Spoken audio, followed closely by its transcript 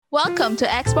Welcome to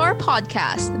Explore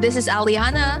Podcast. This is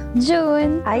Aliana,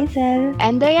 June, Aisel,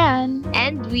 and Diane.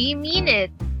 And we mean it.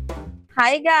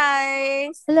 Hi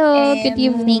guys. Hello, good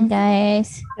evening,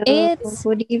 guys. It's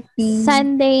good evening.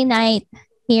 Sunday night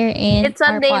here in It's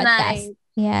Sunday our podcast. night.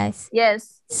 Yes.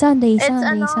 Sunday.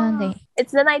 Sunday.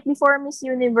 It's the night before Miss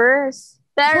Universe.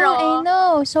 Pero, I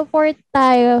know. Support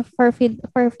tayo for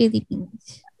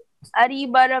Philippines.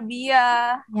 Arriba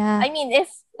Rabia. Yeah. I mean,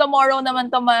 if tomorrow naman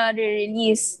to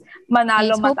ma-release,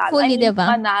 manalo Yes, matalo. hopefully, diba?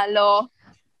 Manalo.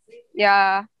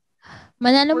 Yeah.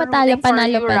 Manalo We're matalo, rooting for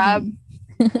panalo you, pa Rab. din.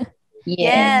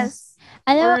 Yes.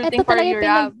 Alam mo, We're rooting ito for talaga you,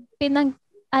 Rab.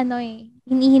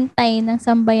 hinihintay ng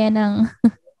sambayan ng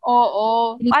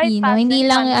Oo. Filipino. Ay, Hindi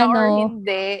lang or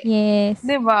hindi. Yes.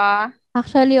 Diba?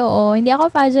 Actually, oo. Hindi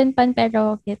ako pageant fan,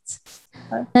 pero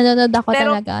nanonood ako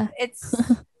Pero talaga.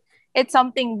 it's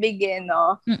something big,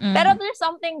 no? Mm-mm. Pero there's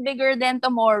something bigger than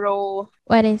tomorrow.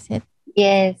 What is it?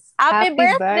 Yes. Happy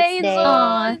birthday,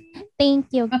 Zon!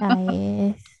 Thank you,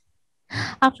 guys.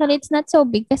 Actually, it's not so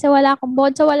big kasi wala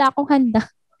akong handa.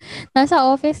 Nasa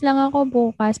office lang ako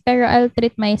bukas, pero I'll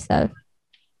treat myself.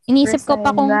 Inisip ko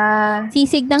pa kung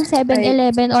sisig ng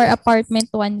 7-Eleven or apartment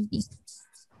 1B.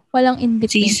 Walang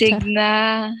in-between. Sisig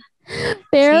na.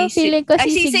 Pero Sisig. feeling ko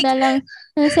Ay, sisig sisig. na lang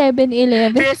ng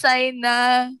 7-Eleven. Resign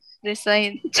na.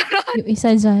 Resign. Yung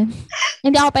isa dyan.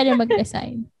 Hindi ako pwede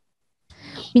mag-resign.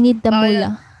 We need the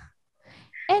mula.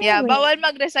 Anyway. Yeah, bawal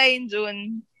mag-resign,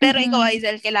 June. Pero ikaw,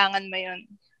 Aisel, kailangan mo yun.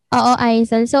 Oo,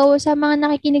 Aisel. So, sa mga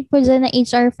nakikinig po dyan na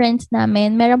HR friends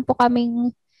namin, meron po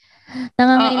kaming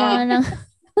nangangailangan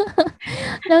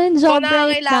ng job Kung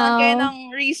right nangangailangan now. kayo ng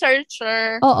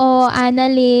researcher. Oo,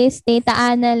 analyst, data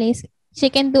analyst. She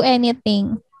can do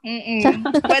anything.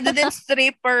 Pwede din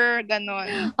stripper,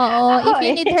 ganon. Oo, if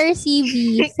you need her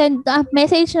CV, send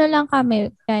message na lang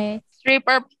kami. Okay?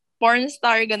 Stripper, porn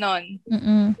star, ganon.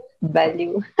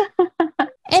 Value.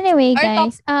 Anyway,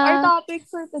 guys. Our topic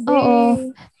for today.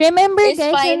 Oo. Remember, is guys,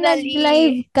 yung finally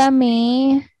nag-live kami,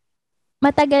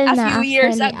 matagal a na. few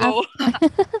years actually. ago.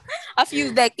 A few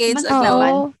decades Mas ago.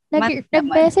 Oo.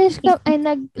 Nag-message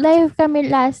nag-live kami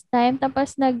last time,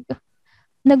 tapos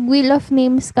nag-wheel of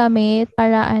names kami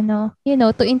para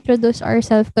to introduce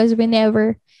ourselves because we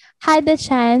never had a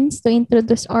chance to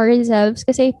introduce ourselves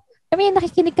kasi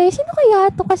nakikinig kayo, sino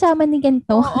kaya ito kasama ni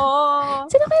ganito? Oo.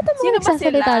 Sino kaya ito mga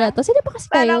nagsasalita na to? Sino ba kasi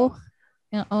kayo?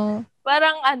 Oo.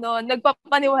 Parang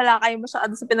nagpapaniwala kayo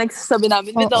masyado sa pinagsasabi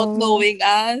namin without knowing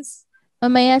us.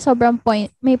 Mamaya sobrang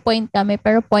may point kami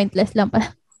pero pointless lang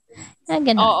pala.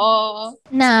 Ganun. Oo.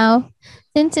 Now,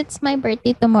 since it's my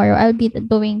birthday tomorrow, I'll be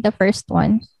doing the first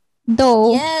one.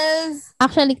 Though, Yes.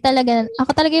 actually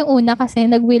ako talaga yung una kasi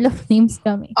nag-wheel of names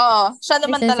kami. Oo. Siya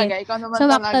naman talaga. Ikaw naman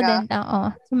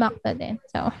talaga. Sumakto din.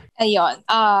 So, ayun.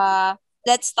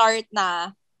 Let's start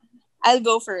na. I'll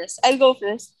go first.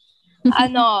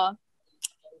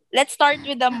 Let's start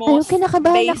with the most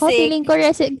kinakabahan basic. ako. Feeling ko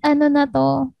na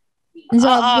to.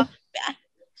 Job.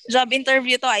 Job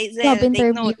interview to, Aisel. Job Take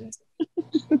interview. note.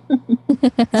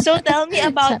 So, tell me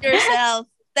about yourself.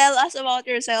 Tell us about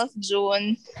yourself,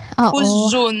 June. Oo.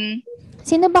 Who's June?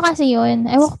 Sino ba kasi yun?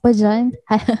 Ewan ko pa dyan.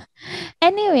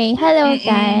 Anyway, hello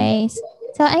guys.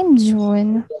 So, I'm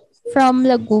June from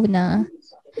Laguna.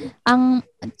 Ang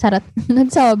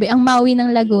Maui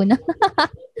ng Laguna.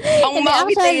 Ang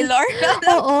Maui Taylor?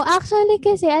 Oo, actually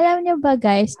kasi, alam niyo ba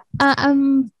guys,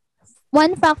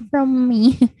 one fact from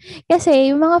me,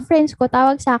 kasi yung mga friends ko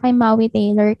tawag sa akin Maui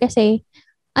Taylor kasi,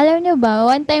 alam niyo ba,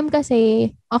 one time kasi,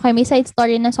 okay, may side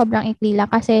story na sobrang iklila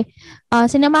kasi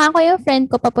sinamahan ko yung friend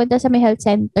ko papunta sa may health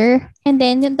center. And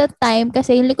then, yung that time,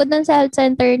 kasi yung likod ng sa health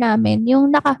center namin,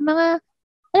 yung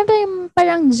ano ba yung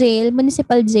parang jail,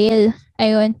 municipal jail.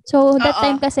 Ayun. So, that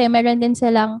time kasi, meron din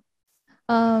silang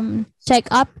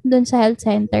check-up dun sa health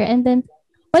center. And then,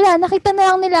 wala, nakita na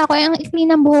lang nila ako. Ang ikli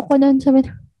ng buhok ko nun. Sabi,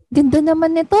 ganda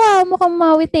naman nito mukhang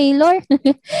Maui Taylor.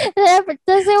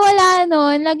 Kasi wala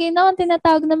nun. Lagi na akong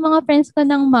tinatawag ng mga friends ko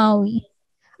ng Maui.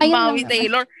 Ayun Maui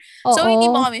Taylor. So,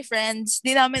 hindi mo kami friends?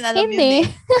 Di namin alam hindi.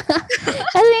 Yun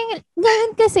Kasi,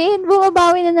 ganun kasi,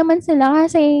 bumabawi na naman sila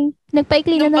kasi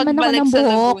nagpaikli na naman ako ng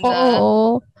buhok.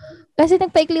 Oo. Kasi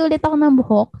nagpaikli ulit ako ng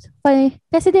buhok.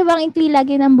 Kasi di ba ang ikli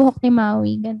lagi ng buhok ni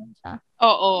Maui? Ganun siya.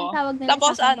 Oo.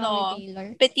 Tapos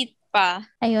petit pa.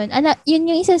 Ayun. Yun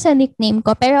yung isa sa nickname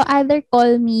ko. Pero other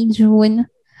call me June.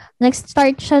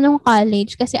 Nag-start siya nung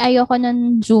college kasi ayoko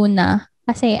ng Juna.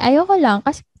 Kasi ayoko lang.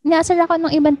 Kasi inasar ako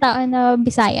ng ibang tao na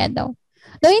Bisaya daw.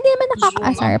 Though hindi naman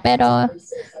nakakaasar, pero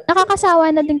nakakasawa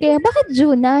na din kaya. Bakit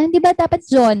Juna? Hindi ba dapat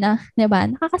Jonah? Diba?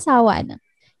 Nakakasawa na.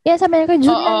 Kaya sabi ko,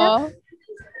 Juna na.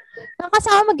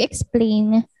 Nakakasawa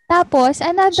mag-explain. Tapos,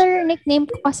 another nickname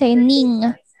ko kasi, Ning.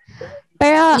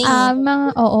 Pero,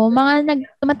 Ning.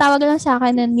 tumatawag lang sa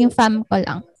akin nun yung fam ko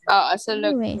lang. Oo, sa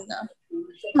Anyway. Laguna.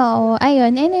 Oo,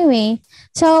 ayun. Anyway,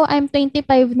 so, I'm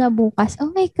 25 na bukas.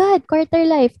 Oh my God, quarter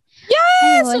life.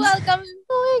 Yes! Ayun. Welcome!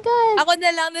 Oh my God. Ako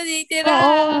na lang natitira.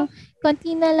 Oo,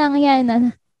 konti na lang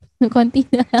yan. Konti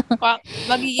na lang.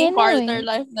 Magiging quarter Anyway.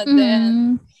 life na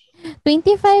din.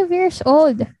 25 years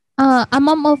old. A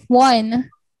mom of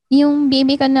one. Yung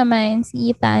baby ko naman,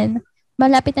 si Ethan,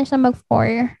 malapit na siya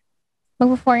mag-4.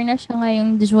 Mag-4 na siya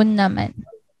ngayong June naman.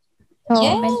 So,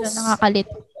 medyo Yes!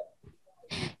 nakakalito.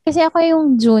 Kasi ako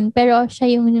yung June, pero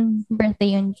siya yung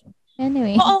birthday yung June.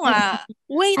 Anyway. Oo nga.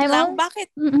 Wait I'm lang, all,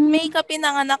 bakit mm-mm. may ka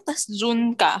pinanganak tas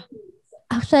June ka?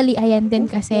 Actually, ayan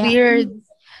din kasi. Weird.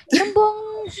 Yung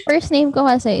buong first name ko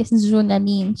kasi is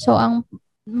Junalyn. So, ang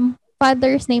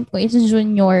father's name ko is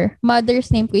Junior.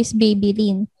 Mother's name ko is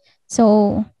Babylyn.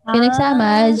 So,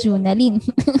 pinagsama, Junalyn.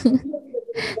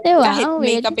 Diba? Kahit Ang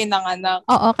may weird. ka pinanganak.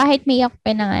 Oo, kahit may ako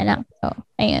pinanganak. So,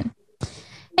 ayun.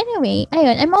 Anyway,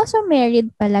 ayun. I'm also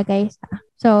married pala, guys.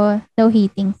 So, no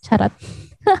hating. Charot.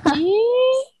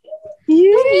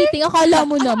 No hating. Akala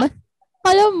mo naman.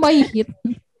 Akala mo may hit.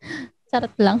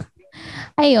 Charot lang.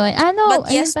 Ayun. But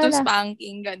Ayun yes to pala.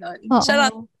 spanking, ganon. Oo.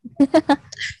 Charot.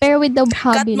 Pero with the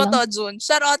Cut hobby mo lang. to, June.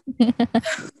 Charot.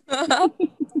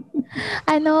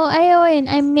 Ayun,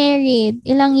 I'm married.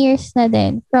 Ilang years na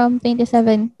din? From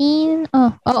 2017?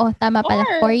 Oo, tama pala.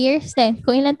 4 years din.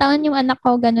 Kung ilang taon yung anak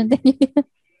ko, ganun din.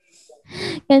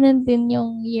 Ganun din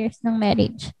yung years ng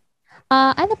marriage.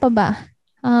 Ano pa ba?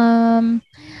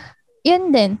 Yun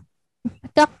din.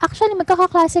 Actually,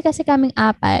 magkakaklase kasi kaming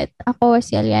apat. Ako,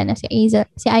 si Aliana, si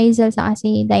Aizel, saka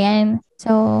si Diane.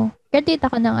 So, graduate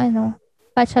ako ng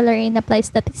Bachelor in Applied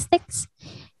Statistics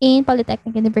in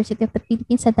Polytechnic University of the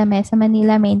Philippines sa Mesa,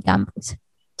 Manila main campus.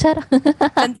 Charot.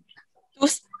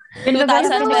 2000.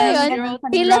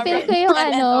 Feel ko yung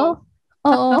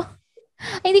Oo.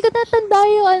 Ay, hindi ko natanda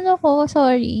yung ko.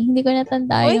 Sorry. Hindi ko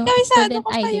natanda Uy, yung kabisado student ko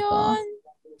pa ID ko. yun.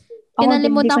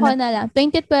 Kinalimutan ko na lang.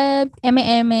 2012,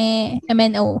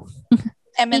 MNO.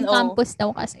 Main MNO. campus daw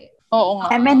kasi. Oo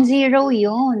nga. MN0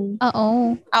 yun.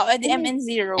 Oo. Edi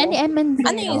MN0. MN0.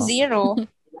 Ano yung zero?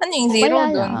 Ano yung zero Wala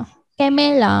dun? lang.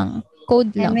 Keme lang. Code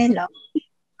lang. ML lang.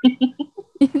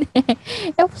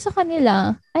 Ewan sa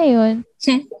kanila. Ayun.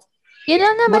 Yun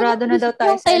lang naman Burado na daw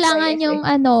tayo yung sa kailangan SIS yung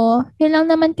yun lang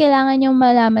naman kailangan yung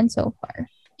malaman so far.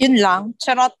 Yun lang?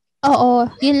 Charot. Oo.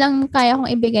 Yun lang kaya kong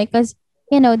ibigay because,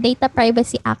 Data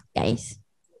Privacy Act, guys.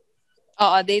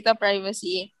 Oo, data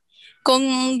privacy. Kung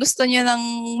gusto niyo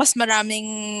ng mas maraming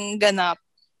ganap,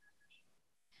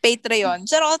 Patreon.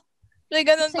 Charot. May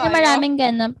ganun Gusto tayo. niyo maraming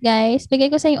ganap, guys. Bigay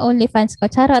ko sa yung OnlyFans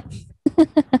ko. Charot.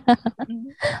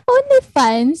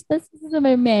 OnlyFans? Tapos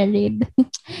may married.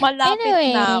 Malapit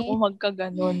Anyway, na ako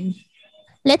magkaganon.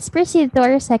 let's proceed to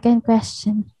our second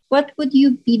question. What would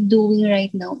you be doing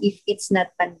right now if it's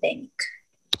not pandemic?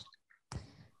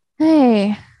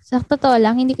 Ay, sa totoo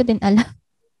lang, hindi ko din alam.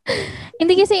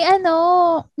 Hindi kasi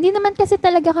hindi naman kasi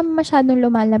talaga kami masyadong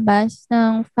lumalabas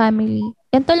ng family.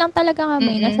 Ganito lang talaga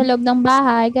kami, nasa loob ng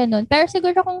bahay, ganun. Pero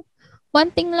siguro kung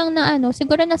one thing lang na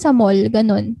siguro nasa mall,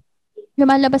 ganun.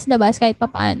 Lumalabas-labas kahit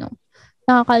papaano.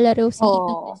 Nakakalaro si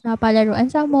Ethan sa palaruan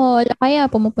sa mall,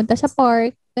 kaya pumupunta sa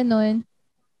park, ganun.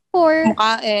 Or,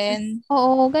 Mukain.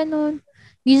 oo, ganun.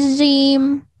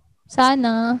 Gym,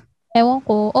 sana. Ewan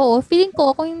ko. Oo, feeling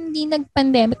ko, kung hindi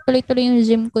nag-pandemic, tuloy-tuloy yung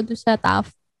gym ko doon sa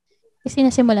TAF. Kasi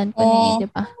nasimulan ko na di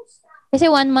ba? Kasi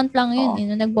 1 month lang yun,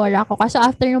 nung nagbora ako. Kaso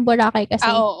after ng Boracay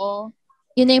kasi,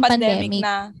 yun na yung pandemic.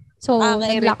 Na. So,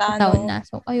 nag-lockdown na.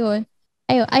 So, ayun.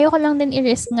 Ayoko lang din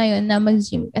i-risk ngayon na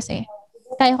mag-gym kasi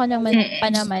kaya ko naman pa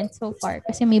naman so far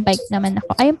kasi may bike naman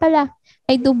ako. Ayun pala,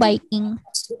 I do biking.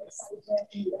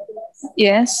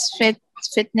 Yes,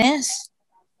 fitness.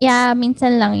 Yeah,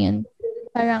 minsan lang yun.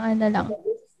 Parang lang.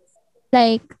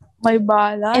 Like, may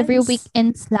balance. Every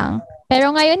weekends lang.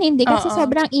 Pero ngayon hindi kasi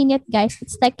sobrang init, guys.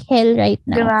 It's like hell right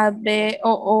now. Grabe.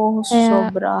 Oo,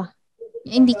 sobra.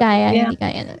 Hindi kaya.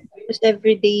 Just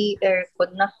everyday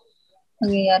aircon na.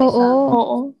 Nangyayari sa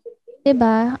Oo.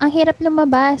 Diba? Ang hirap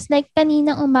lumabas. Like,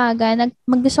 kaninang umaga,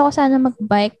 gusto ko sana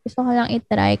mag-bike. Gusto ko lang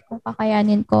i-try kung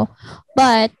kakayanin ko.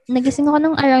 But, nagising ako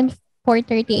ng around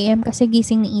 4:30 a.m. kasi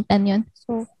gising ni Ethan yun.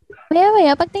 So,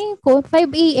 maya-maya, pagtingin ko, 5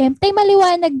 a.m.,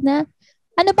 maliwanag na.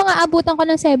 Ano pa nga abutan ko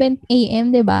ng 7 a.m.,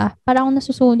 diba? Parang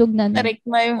nasusunog na. Tarik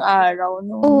na yung araw,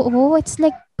 no? Oo, it's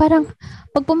like, parang,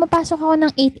 pag pumapasok ako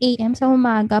ng 8 a.m. sa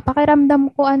umaga, pakiramdam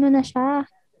ko na siya,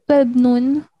 12 noon.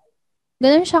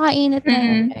 Ganun siya kainit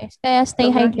ngayon, guys. Kaya stay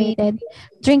hydrated.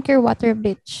 Drink your water,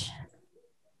 bitch.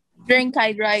 Drink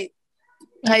hydrate.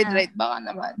 Yeah. Hydrate, baka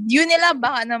naman. Unila,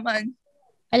 baka naman.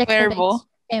 Electrolytes. Cuervo.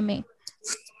 Eme.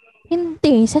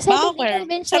 Hindi. Sa Baka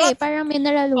 7-Eleven siya Charot. eh. Parang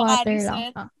mineral water Pocari lang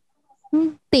Sweat. siya.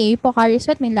 Hindi. Pocari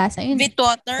Sweat may lasa yun eh. Sa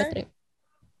Bitwater. trip.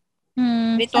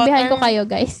 Sabihan ko Bitwater. kayo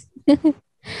guys.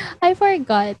 I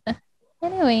forgot.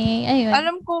 Anyway, ayun.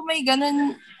 Alam ko may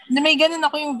ganun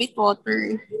ako yung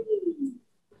Bitwater.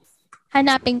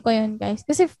 Hanapin ko yun guys.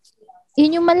 Kasi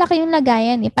yun yung malaki yung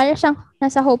lagayan eh. Para siyang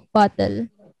nasa Hope bottle.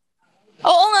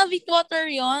 Oo nga, Bitwater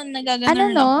yun. Ano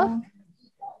Nagaganon no? ako.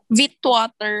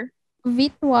 Bitwater.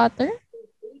 Wheat water?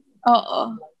 Oo.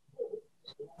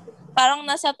 Parang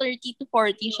nasa 30 to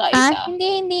 40 siya isa.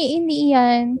 Hindi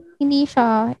yan. Hindi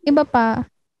siya. Iba pa.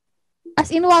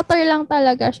 As in water lang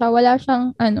talaga siya. Wala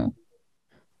siyang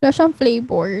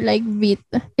flavor. Like wheat.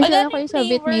 Kasi alam ko Madaming yung sa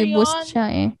wheat flavor may boost yon. siya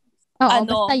eh. Oo,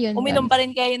 basta yun Uminom yun. pa rin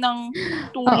kayo ng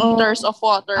 2 Oo. liters of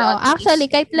water Oo. at Actually,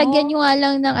 least. kahit lagyan No? nyo nga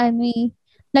lang ng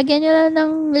lagyan nyo lang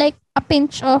ng like a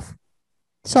pinch of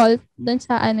salt dun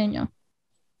sa nyo.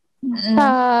 Sa Mm.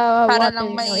 Para water lang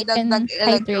nyo. may It dagdag can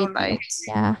hydrate you. electrolytes.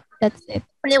 Yeah, that's it.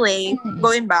 Anyway, Anyway.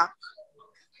 going back.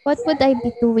 What would I be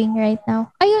doing right now?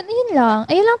 Ayun, yun lang.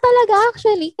 Ayun lang talaga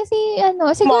actually. Kasi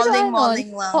siguro Malling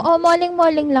lang. oo,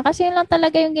 malling lang. Kasi yun lang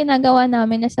talaga yung ginagawa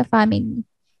namin as a family.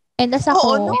 And as Oo,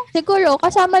 no? ako, siguro,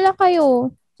 kasama lang kayo.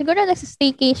 Siguro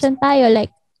nagsa-staycation tayo like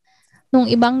nung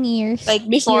ibang Like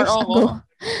before, years oo. ago.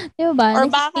 Diba? Or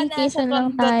baka nasa Nagsa-staycation lang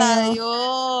Tondo tayo. tayo.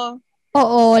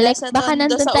 Oo, like Nasa baka Tondo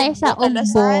nandun sa tayo sa Ugbo, Ugbo,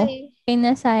 Kalasay.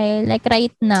 Pinasay, like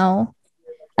right now.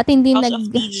 At House of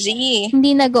DG.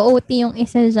 hindi nag-OT yung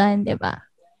isa dyan, di ba?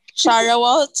 Shout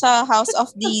out sa House of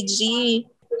DG.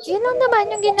 Yun lang naman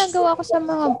yung ginagawa ko sa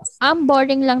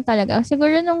boring lang talaga.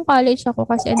 Siguro nung college ako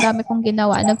kasi ang dami kong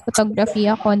ginawa. Nag-photography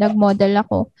ako, nag-model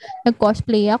ako,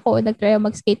 nag-cosplay ako, nag-try ako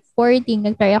mag-skateboarding,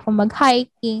 nag-try ako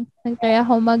mag-hiking, nag-try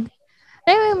ako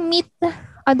meet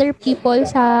other people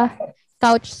sa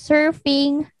couch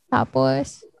surfing.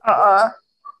 Tapos, Oo.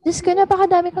 Diyos ko,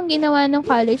 napakadami kong ginawa nung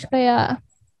college.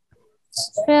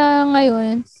 Kaya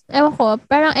ngayon, ewan ko,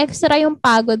 parang extra yung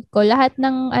pagod ko. Lahat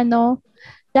ng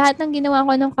ginawa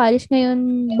ko nung college ngayon,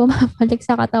 bumabalik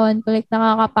sa katawan ko. Like,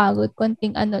 nakakapagod.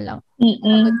 Konting lang. Pagod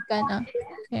Mm-mm. ka na.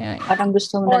 Kaya, Parang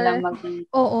gusto mo na lang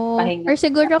oo. magpahinga. Or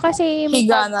siguro kasi may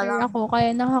Higa na partner lang. ako, kaya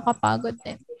nakakapagod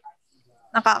din.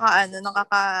 Nakaka-drain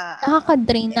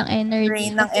ng energy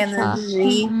drain ng kasi siya.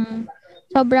 energy.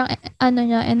 Sobrang,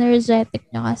 energetic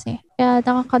niya kasi. Kaya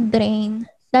nakaka-drain.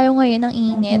 Lalo ngayon ang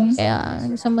init. Mm-hmm. Kaya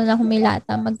gusto mo lang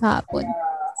humilata maghapon.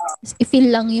 Tapos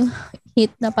i-feel lang yung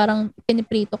heat na parang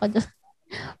piniprito ka dyan.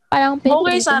 Parang Okay,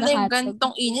 piniprito na sana yung hotdog.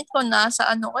 gantong init ko nasa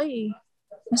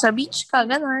nasa beach ka,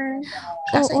 gano'n.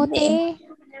 Kaso Oo, hindi eh.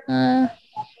 te.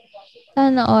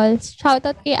 Sana all.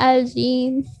 Shoutout kay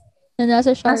Algene na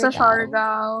nasa Nasa Siargao.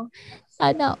 Siargao.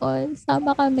 Sana all.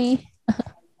 Sama kami.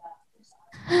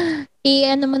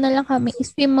 Mo na lang kami.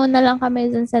 I-swim mo na lang kami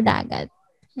dun sa dagat.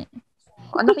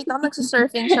 Nakita ko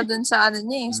nagsisurfing siya dun sa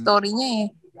story niya eh.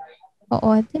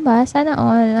 Oo, diba? Sana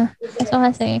all. Kaso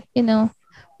kasi,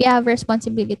 we have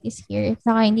responsibilities here.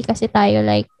 Saka hindi kasi tayo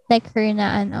like her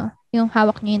na yung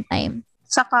hawak niya yung time.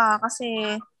 Saka kasi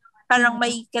parang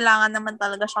may kailangan naman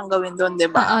talaga siyang gawin doon, di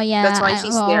ba? Oo, yeah. That's why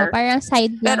she's Oo, there. parang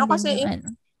side lang Pero din kasi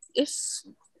yung if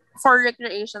for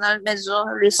recreational, medyo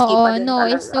risky Oo, pa din no,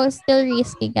 it's talaga. still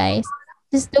risky, guys.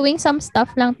 Just doing some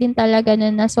stuff lang din talaga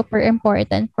na super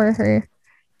important for her.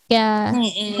 Kaya,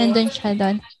 nandun siya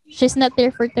doon. She's not there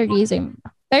for tourism.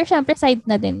 Pero syempre, side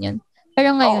na din yun.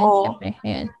 Pero ngayon, Oo. syempre,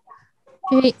 ayun.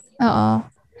 Oo.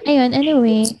 Ayun,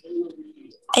 anyway.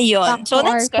 Ayun. Back So, to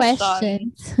our next question.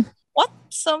 questions.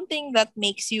 What's something that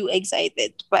makes you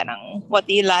excited? Parang what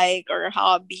you like or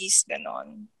hobbies,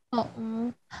 ganon.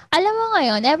 Oo. Alam mo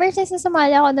ngayon, ever since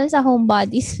sumali ako dun sa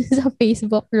homebodies sa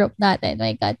Facebook group natin,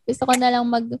 my God, gusto ko na lang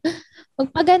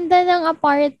magpaganda ng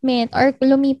apartment or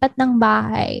lumipat ng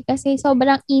bahay. Kasi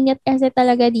sobrang init kasi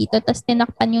talaga dito. Tapos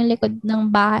tinakpan yung likod ng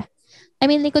bahay.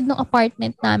 Likod ng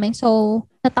apartment namin. So,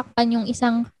 natakpan yung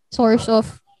isang source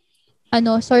of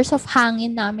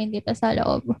hangin namin dito sa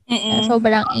loob. Kaya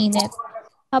sobrang init.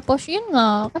 Tapos, yun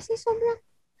nga, kasi sobrang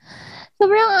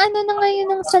na ngayon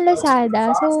ng sa Lazada.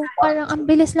 So, parang ang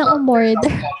bilis lang umorder.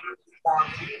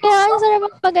 Kaya, ang sarap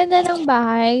magpaganda ng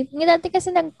bahay. Dati kasi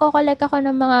nagko-collect ako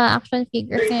ng mga action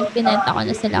figures. Ngayon, pinenta ko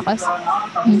na sila kasi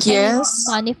I need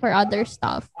money for other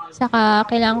stuff. Saka,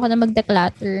 kailangan ko na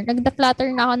mag-declutter. Nag-declutter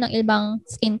na ako ng ibang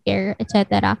skincare,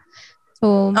 etc.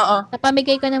 So,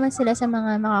 napamigay ko naman sila sa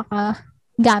mga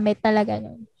makakagamit talaga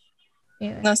nun.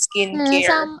 No skincare.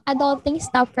 Some adulting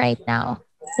stuff right now.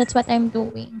 That's what I'm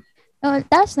doing.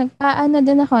 Tapos,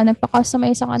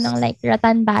 nagpa-customize ako ng like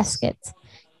rattan baskets.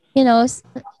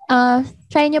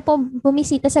 try nyo po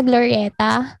bumisita sa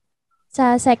Glorieta.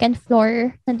 Sa second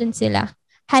floor, nandun sila.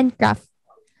 Handcraft.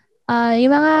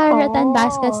 Yung mga rattan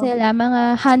baskets Oh. nila, mga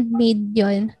handmade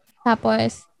yon.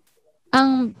 Tapos,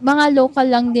 ang mga local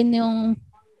lang din yung,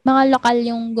 mga lokal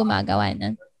yung gumagawa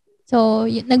nun. So,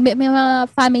 may mga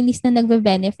families na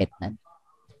nagbe-benefit nun.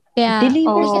 Kaya,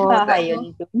 Deliver sa Oh, bahay gago. yun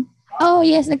dun. oh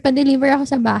yes, nagpa-deliver ako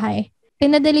sa bahay.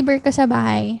 Pinadeliver ko sa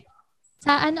bahay.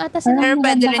 Sa ano ata Parang sila? Pero pwede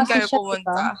maganda rin kasi kayo siya, diba?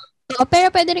 pumunta. Oo, pero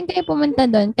pwede rin kayo pumunta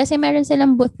doon kasi meron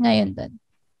silang booth ngayon doon.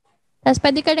 Tapos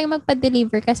pwede ka rin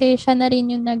magpa-deliver kasi siya na rin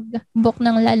yung nag-book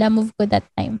ng Lala Move ko that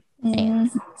time. Ayun.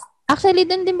 Actually,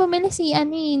 doon din bumili si,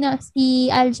 si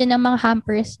Aljen ng mga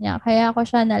hampers niya. Kaya ako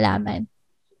siya nalaman.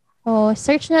 So,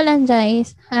 search na lang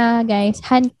guys. Guys,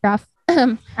 handcraft.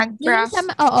 Yung sa, Handcraft.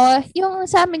 yung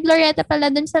sa may Glorieta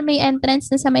pala doon sa may entrance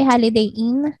na sa may Holiday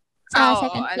Inn. Sa Oo,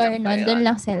 second alam floor ko nun. Doon yun.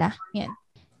 lang sila. Yan.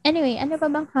 Anyway, ano pa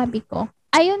bang hobby ko?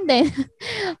 Ayun din.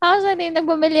 Actually,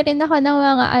 nagbumili rin ako ng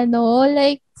mga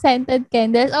like scented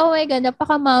candles. Oh my God,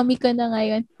 napaka-mommy ko na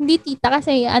ngayon. Hindi tita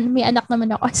kasi may anak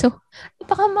naman ako. So,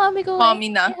 napaka-mommy ko ngayon. Mommy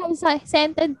na. I have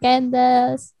scented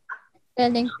candles.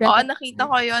 Galing Oo, products. nakita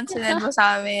ko yun. Sinend mo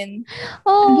sa amin. Ang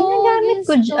Oh, ginagamit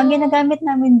ko, gusto. ang ginagamit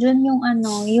namin dyan yung Ah.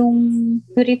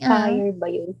 purifier ba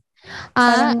yun?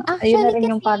 Parang, ayun na Actually rin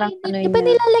yung kasi, parang di ba niya.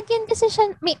 nilalagyan kasi siya,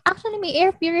 may air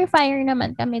purifier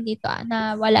naman kami dito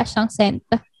na wala siyang scent.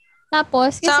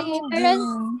 Tapos, Sa kasi amin meron, din.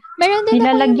 meron din ako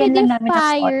Nilalagyan lang namin ng hot.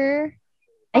 humidifier.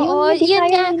 Ay, yung Oo, yun humidifier,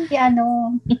 nga. hindi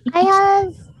I have,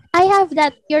 I have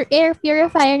that, your air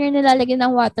purifier na nilalagyan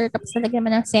ng water tapos lalagyan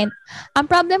mo ng scent. Ang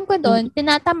problem ko doon,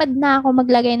 tinatamad na ako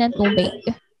maglagay ng tubig.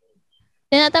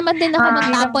 Tinatamad din ako Ang hirap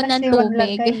magtapon ng kasi tubig.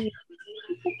 maglagay.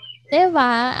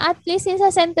 Diba? At least yung sa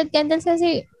scented candles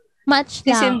kasi match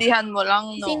lang. Sisindihan mo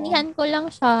lang, no? Sinihan ko lang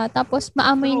siya, tapos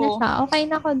maamoy na True. siya, okay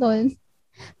na ako doon.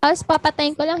 Tapos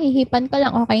papatayin ko lang, hihipan ko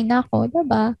lang, okay na ako,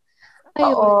 diba?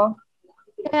 Ayun. Oo.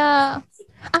 Kaya,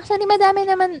 actually,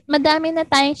 madami na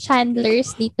tayong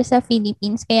chandlers dito sa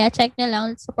Philippines. Kaya check na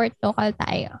lang, support local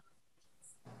tayo.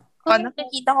 Oh,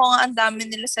 nakikita ko nga ang dami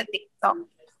nila sa TikTok.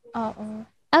 Oo.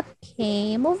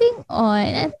 Okay, moving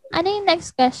on. Ano yung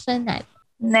next question natin?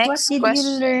 What Next did you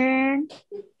question. learn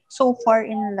so far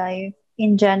in life,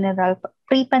 in general,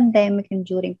 pre-pandemic and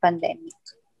during pandemic?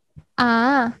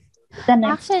 Actually, The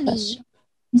next question.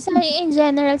 in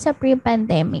general, sa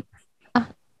pre-pandemic,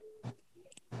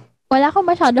 wala akong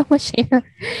masyadong ma-share.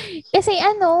 Kasi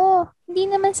hindi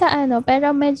naman sa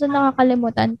pero medyo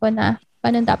nakakalimutan ko na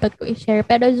paano dapat ko i-share.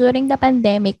 Pero during the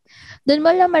pandemic, dun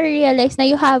mo lang ma-realize na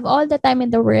you have all the time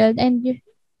in the world and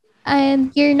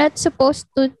you're not supposed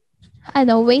to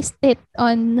waste it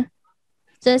on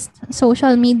just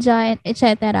social media and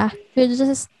etc. You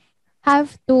just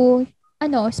have to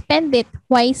spend it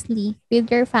wisely with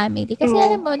your family. Kasi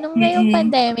alam True. mo, nung ngayong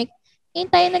pandemic, hindi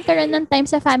tayo nagkaroon ng time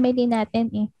sa family natin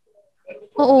eh.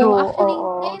 Oo, True, actually,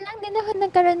 oo. ngayon lang din ako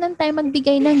nagkaroon ng time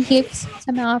magbigay ng gifts sa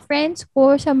mga friends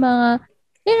ko, sa mga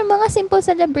simple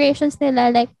celebrations nila,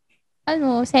 like,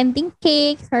 sending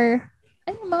cakes or,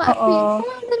 Oo.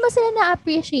 doon mo sila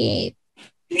na-appreciate.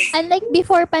 Unlike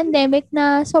before pandemic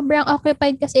na sobrang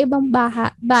occupied ka sa ibang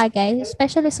bagay,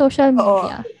 especially social Oo.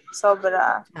 media.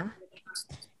 Sobra.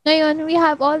 Ngayon, we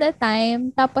have all the time,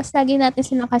 tapos lagi natin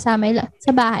silang kasama sa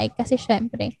bahay kasi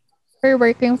syempre, we're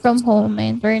working from home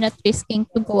and we're not risking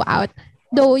to go out.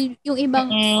 Though, yung ibang,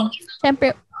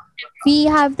 syempre, we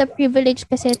have the privilege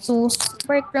kasi to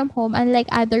work from home unlike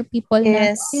other people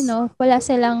na, Yes. wala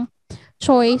silang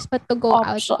choice but to go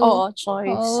out Option. to, Oo,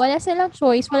 choice. wala silang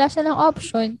choice, wala silang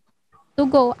option to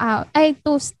go out,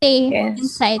 to stay Yes.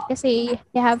 inside kasi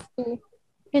they have to,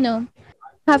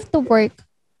 have to work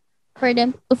for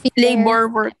them to feed Labor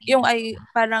work. Yung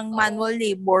parang manual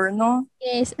labor, no?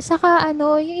 Yes. Saka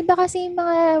yung iba kasi yung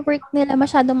mga work nila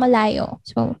masyadong malayo.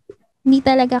 So, hindi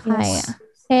talaga kaya. Yes.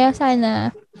 Kaya sana,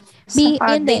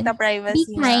 Saka yun din, data be privacy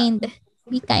nga. kind.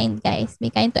 Be kind, guys. Be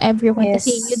kind to everyone Yes.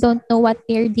 kasi you don't know what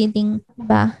they're dealing,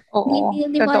 diba? Oo.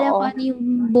 Hindi mo alam kung Totoo. ano yung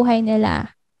buhay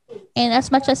nila. And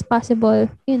as much as possible,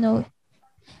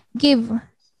 give.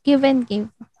 Give and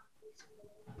give.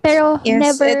 Pero Yes,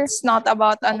 never, it's not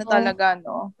about talaga,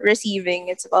 no? Receiving.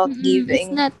 It's about it's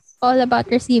giving. not all about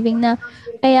receiving na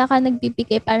kaya ka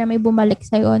nagbibigay para may bumalik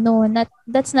sa'yo. No,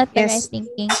 that's not the right Yes.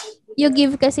 thinking. You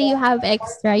give kasi you have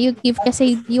extra. You give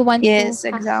kasi you want Yes,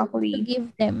 to exactly. give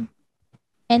them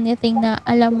anything na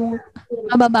alam mo,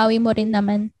 mababawi mo rin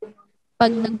naman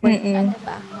pag nag-work ka,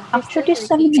 diba? You're still Actually,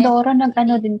 sa working and Mindoro,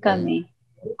 nag-ano din kami.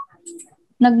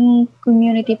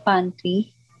 Nag-community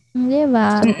pantry.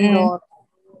 diba? Sa Mindoro.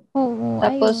 Oo,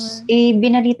 Tapos, ayun.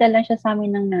 binalita lang siya sa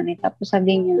amin ng nanay. Tapos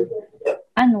sabi niya,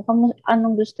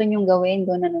 anong gusto niyong gawin?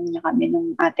 Doon na niya kami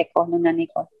nung ate ko, nung nanay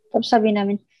ko. Tapos sabi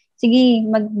namin, sige,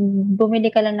 bumili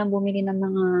ka lang ng bumili ng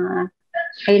mga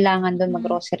kailangan doon, Mm.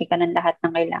 mag-grocery ka ng lahat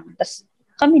ng kailangan. Tapos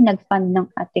kami nag-fund ng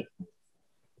ate ko.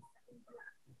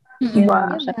 Yun Mm. Diba?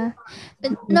 lang siya.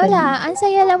 Diba? Nola, ang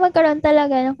saya lang magkaroon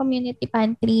talaga ng community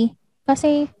pantry.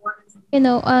 Kasi,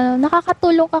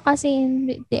 nakakatulong ka kasi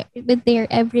with their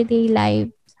everyday life.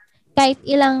 Kahit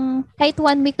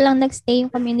 1 week lang nagstay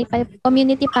yung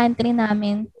community pantry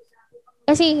namin.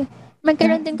 Kasi,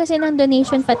 magkaroon din kasi ng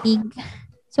donation fatigue.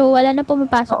 So, wala na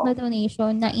pumapasok na Oo.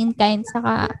 donation na in-kind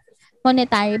saka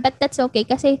monetary. But that's okay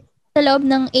kasi sa loob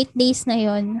ng 8 days na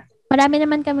yon, marami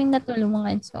naman kaming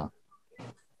natulungan. So,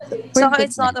 we're Saka good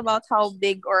it's na. not about how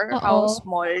big or how Oo.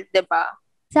 small, di ba?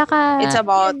 Saka, It's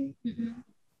about yun, mm,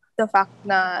 the fact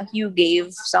na you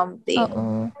gave something.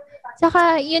 oo.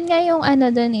 Saka, yun nga yung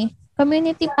dun eh.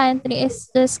 Community pantry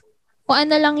is just kung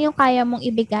ano lang yung kaya mong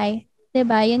ibigay. 'Di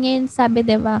ba? Yun nga yung sabi,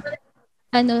 'di ba?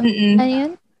 Ano Mm-mm.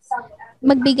 yun?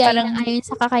 Magbigay ng Parang ayon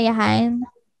sa kakayahan.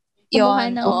 Kumuha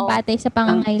yon, ng oo. batay sa Ang,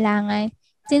 pangangailangan.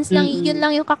 Since lang yun mm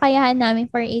lang yung kakayahan namin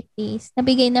for 8 days,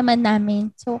 nabigay naman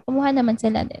namin. So, kumuha naman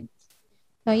sila din.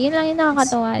 So, yun lang yung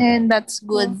nakakatawa doon. And that's So,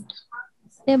 good.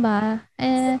 'di ba?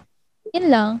 Yun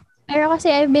lang. Pero kasi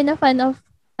I've been a fan of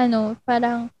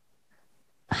parang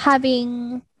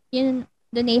having yung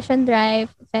donation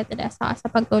drive, etc. Sa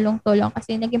pagtulong-tulong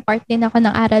kasi naging part din ako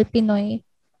ng Aral Pinoy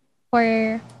for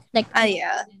like Ah, 2 years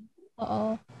yeah. din.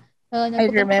 Oo. So, I nagpupunta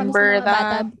kami sa remember mga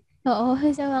bata. that. Oo,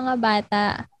 sa mga bata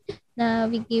na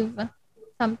we give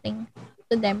something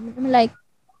to them. Like,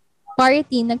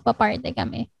 party, nagpa-party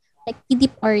kami. Like,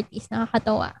 kiddie parties,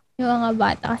 nakakatawa. Yung mga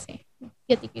bata kasi,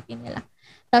 cute-cute nila.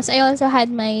 Tapos, I also had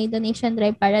my donation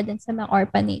drive para din sa mga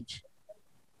orphanage.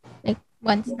 Like,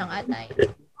 once lang ata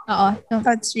yun. Oo. So,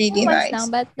 That's really once lang,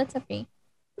 nice. but that's okay.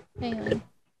 Ayun.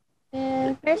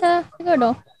 Pero siguro,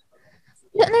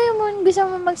 ano yung gusto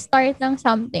mo mag-start ng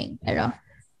something, pero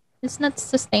it's not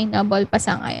sustainable pa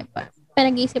sa ngayon.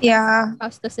 Pinag-iisipan ko Yeah. how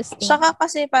to sustain Saka it.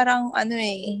 kasi parang ano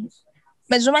eh,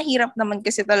 medyo mahirap naman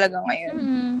kasi talaga ngayon.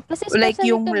 Kasi Like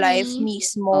especially yung to life me,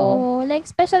 mismo. oo, like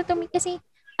special to me kasi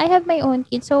I have my own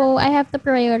kid, so I have to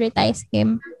prioritize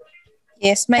him.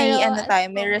 Yes, Pero, may ano tayo,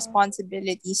 may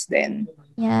responsibilities din.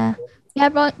 yeah, we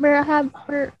have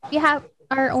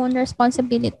our own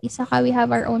responsibilities, saka we have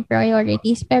our own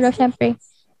priorities. Pero syempre,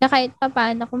 na kahit pa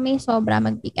paano, kung may sobra,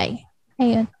 magbigay.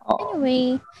 Ayun. Oo.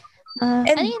 Anyway, ano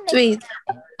And yung next? wait,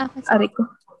 Sige. ari ko.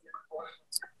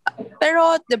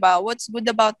 Pero 'di ba, what's good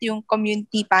about yung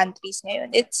community pantries ngayon?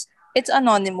 It's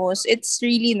anonymous. It's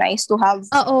really nice to have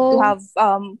to Oo. have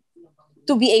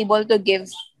to be able to give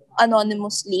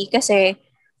anonymously kasi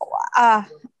ah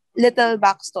little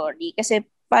backstory kasi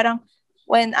parang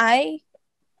when I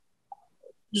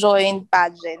joined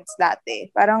pageants dati,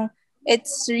 parang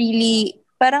it's really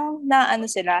parang na ano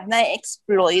sila,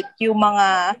 na-exploit yung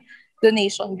mga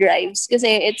donation drives kasi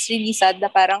it's really sad na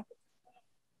parang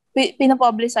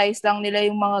pinapublicize lang nila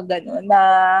yung mga gano'n na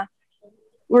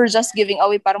we're just giving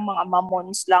away parang mga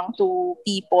mamons lang to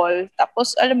people.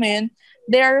 Tapos, alam mo yun,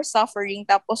 they're suffering.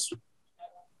 Tapos,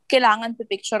 kailangan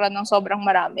pipicturean ng sobrang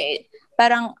marami.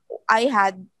 Parang, I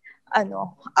had,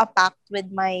 a pact with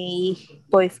my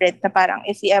boyfriend na parang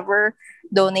if he ever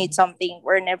donate something,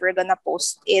 we're never gonna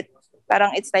post it.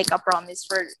 Parang it's like a promise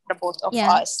for the both of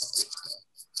Yeah. us.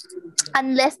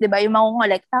 Unless, di ba, yung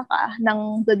mangungolekta ka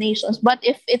ng donations. But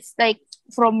if it's like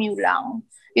from you lang,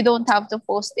 you don't have to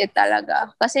post it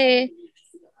talaga. Kasi,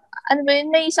 ano ba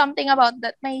yun, may something about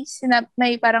that,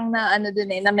 may parang na ano dun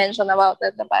eh, na mention about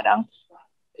that na parang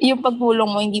yung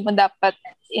pagtulong mo, hindi mo dapat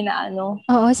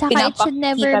Oo, saka it should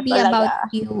never pinapakita be about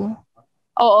talaga. you.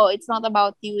 Oo, it's not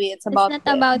about you, it's It's about not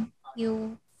about them.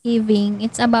 you giving.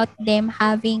 It's about them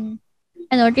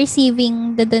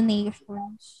receiving the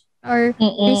donations or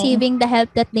Mm-mm. receiving the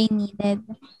help that they needed.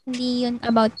 Hindi yun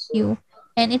about you.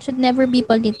 And it should never be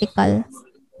political.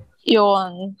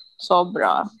 Yun,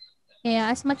 sobra. Kaya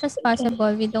as much as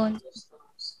possible, we don't,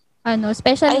 I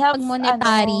especially have,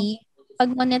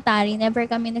 pag monetary, never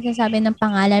kami nagsasabi ng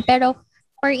pangalan. Pero,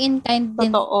 for in kind din,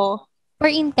 totoo. for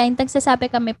in kind, nagsasabi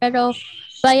kami, pero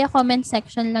via comment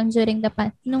section lang during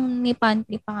nung ni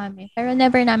pantry pa kami. Pero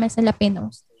never namin sila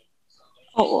pinost.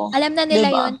 Oo. Alam na nila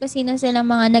Diba? yon kung sino silang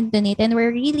mga nag-donate and we're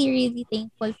really, really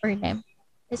thankful for them.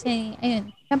 Kasi,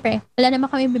 ayun, syempre, wala naman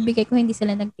kami bibigay kung hindi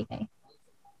sila nagbigay.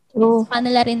 And True. sa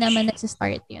kanila rin naman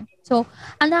nagsistart yun. So,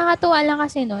 ang nakakatuwa lang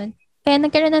kasi nun, kaya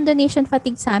nagkaroon ng donation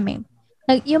fatigue sa amin.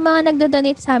 Yung mga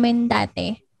nagdo-donate sa amin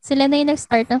dati, sila na yung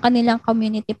nag-start ng kanilang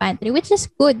community pantry, which is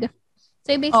good.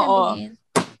 So, ibig Oo. sabihin,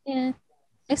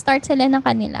 nag-start sila ng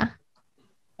kanila.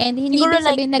 And hindi Siguro ibig like,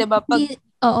 sabihin di ba, pag,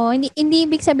 hindi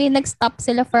ibig sabihin nag-stop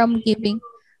sila from giving.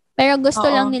 Pero gusto oo.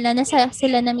 lang nila na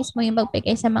sila na mismo yung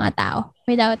magbigay sa mga tao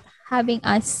without having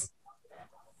us,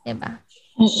 'di ba?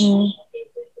 Mm-mm.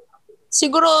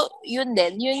 Siguro, yun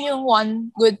din. Yun yung one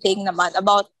good thing naman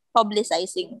about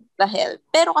publicizing the help.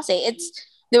 Pero kasi, it's,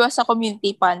 di ba sa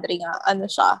community pantry nga, ano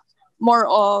siya, more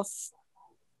of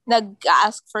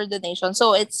nag-ask for donation.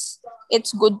 So, it's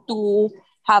good to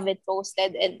have it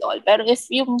posted and all. Pero if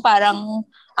yung parang,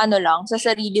 ano lang, sa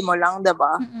sarili mo lang, di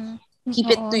ba? Mm. Keep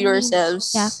it Oo, to hindi.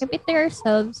 yourselves. Yeah, keep it to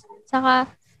yourselves.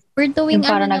 Saka, we're Yung doing ano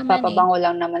parang naman eh. nagpapabango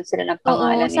lang naman sila ng Oo,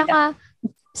 pangalan nila.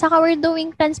 saka we're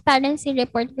doing transparency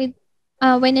report with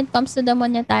when it comes to the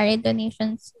monetary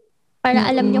donations. Para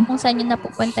alam nyo Mm-mm. kung saan yung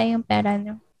napupunta yung pera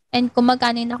nyo. And kung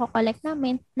magkano yung nako-collect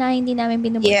namin na hindi namin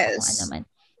binubulsa kung ano Yes. man.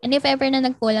 And if ever na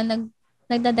nagkulang,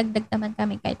 nagdadagdag naman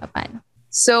kami kahit paano.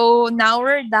 So, now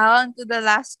we're down to the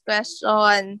last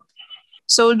question.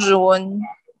 So, June,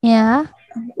 Yeah?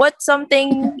 what's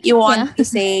something you Yeah. want to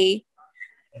say?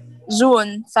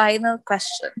 June, final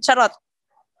question. Charot.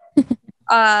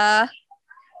 Uh,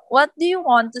 what do you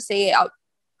want to say out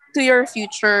to your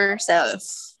future self?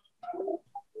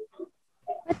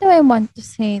 What do I want to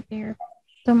say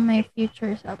to my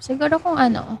future self? Siguro kung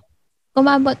kung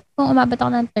umabot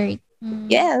ako ng 30.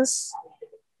 Yes.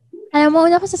 Alam mo,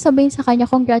 una ko sasabihin sa kanya,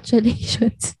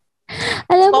 congratulations.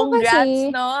 Alam mo Congrats,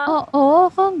 kasi, no? oo,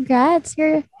 congrats.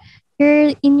 You're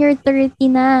in your 30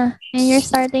 na. And you're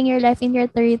starting your life in your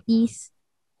 30s.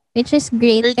 Which is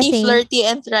great Flirty, kasi, flirty,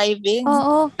 and thriving.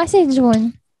 oo, kasi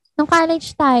June, nung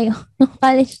college tayo,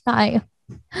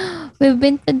 we've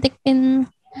been predicting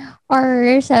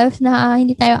ourselves na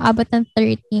hindi tayo abot ng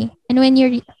 30. And when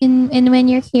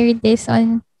you hear this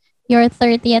on your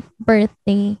 30th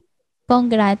birthday,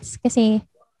 congrats kasi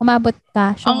umabot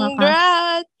ka, syunga ka.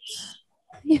 Congrats!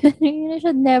 You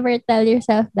should never tell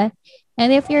yourself that.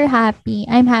 And if you're happy,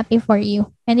 I'm happy for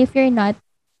you. And if you're not,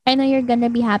 I know you're gonna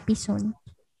be happy soon.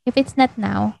 If it's not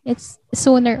now, it's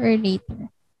sooner or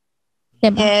later.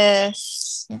 Diba?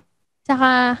 Yes.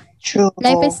 Saka, True.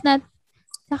 life is not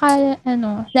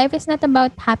life is not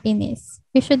about happiness.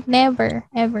 You should never,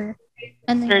 ever,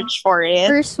 Search for it.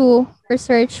 pursue or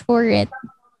search for it.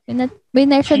 We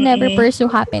should never Mm-mm. pursue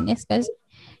happiness because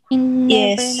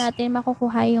never Yes. natin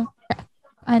makukuha yung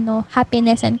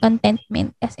happiness and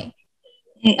contentment kasi.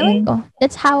 Ewan Mm-mm. ko.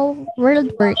 That's how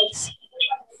world works.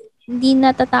 Hindi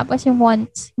natatapos yung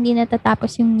wants, hindi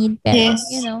natatapos yung need, pero, Yes.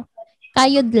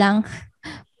 kayod lang.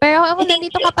 Pero I ako think,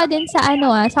 nandito ka pa din sa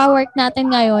sa work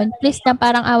natin ngayon, please na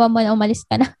parang awa mo na umalis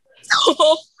ka na.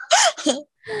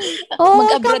 Oo, huwag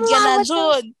kang mag-abroad ka na, umabot ng,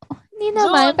 June. hindi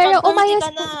naman, June, pero pag 30 ka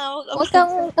na. huwag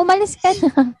kang umalis ka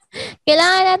na.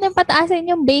 Kailangan natin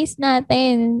pataasin yung base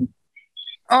natin.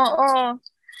 Oo.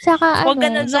 Saka Huwag ka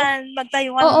na dyan. Magtayo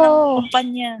ka na oo, ng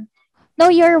kumpanya. know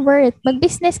your worth.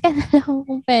 Mag-business ka na lang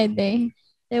kung pwede.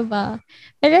 Diba?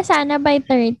 Pero sana by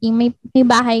 30, may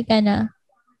bahay ka na.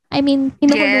 I mean,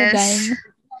 hinuhulugan. Yes.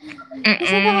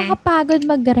 Kasi nakakapagod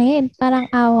mag-rent. Parang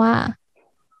awa.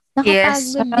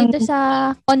 Yes. Nakapagod dito sa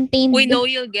contained. We know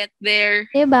you'll get there.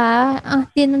 Diba?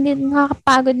 Hindi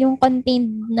nakakapagod yung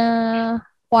contained na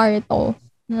kwarto.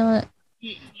 Na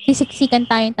sisiksikan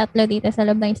tayong tatlo dito sa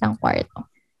loob ng isang kwarto.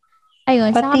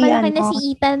 Ayun, saka Pati malaki na si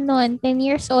Ethan noon. 10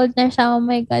 years old na siya. Oh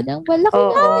my God. Ang malaki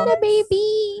Oo. na baby.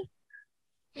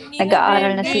 Hindi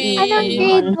Nag-aaral na si baby. Ethan Anong noon.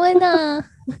 grade mo na?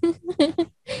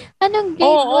 Anong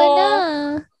grade mo Oo. na?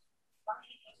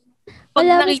 Pag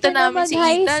Malapit nakita ka na namin si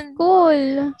mag-high Ethan, school.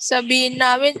 sabihin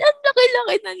namin, ang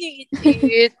laki-laki na ni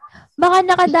Ethan. Baka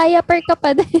naka-diaper ka pa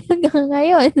din hanggang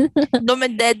ngayon.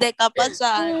 Dumedede ka pa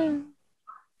saan.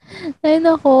 Ay,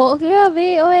 nako.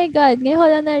 Grabe. Oh my God. Ngayon ko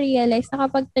lang na-realize na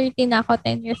kapag 30 na ako,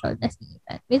 10 years old na si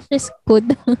Ethan. Which is good.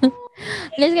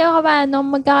 At least kayo paano,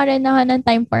 magkakaroon ako ng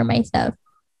time for myself.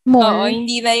 Oo, More.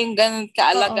 hindi na yung ganun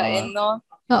kaalagain, no?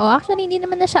 Oo. Actually, hindi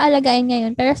naman na siya alagain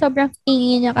ngayon. Pero sobrang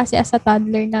tingin niya kasi as a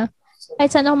toddler na kahit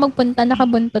saan ako magpunta,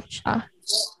 nakabuntot siya.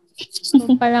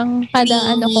 So, parang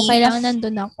kada kailangan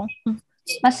nandun ako.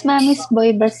 Mas mami's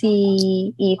boy ba si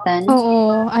Ethan?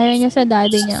 Oo. Ayaw niya sa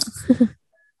daddy niya.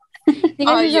 Hindi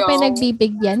kasi siya Ayaw.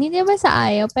 pinagbibigyan. Hindi naman sa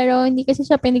ayaw, pero hindi kasi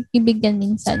siya pinagbibigyan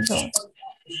minsan. So,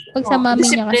 pag sa mami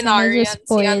niya kasi medyo Disciplinarian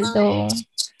spoiled.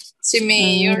 si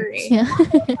Mayor eh. Yeah.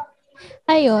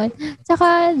 Ayun.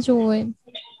 Tsaka, June,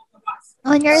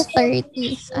 on your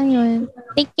 30s, ayun,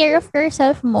 take care of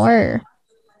yourself more.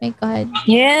 My God.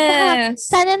 Yes.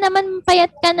 Sana naman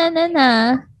payat ka na.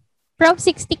 From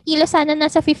 60 kilos, sana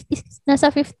nasa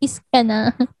 50s ka na.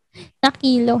 Na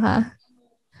kilo, ha?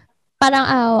 Parang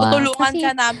awa. Tutulungan Kasi,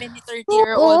 ka namin ni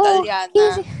 30-year-old Aliana.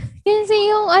 Kasi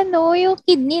yung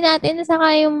kidney natin,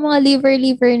 saka yung mga liver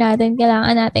natin,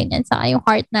 kailangan natin yan, saka yung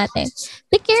heart natin.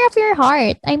 Take care of your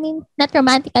heart. I mean, not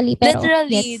romantically, pero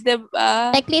Literally, yes. diba?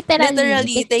 Like literally,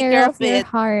 Literally, take take care care of of your it.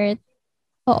 heart.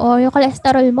 Oo, yung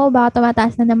cholesterol mo, baka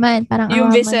tumataas na naman. Parang Yung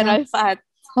awa mo na. visceral fat.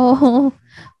 Oo,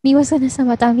 biwas ka na sa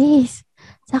matamis.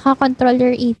 Saka control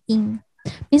your eating.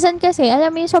 Minsan kasi,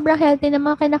 alam mo yung sobrang healthy na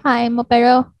mga kinakain mo,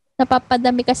 pero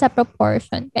napapadami ka sa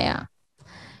proportion. Kaya,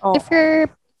 Oh. if you're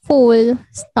full,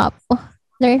 stop.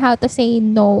 Learn how to say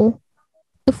no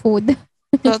to food.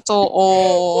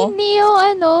 Totoo. Hindi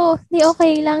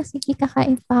okay lang. Sige,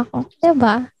 kakain pa ako.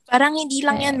 Diba? Parang hindi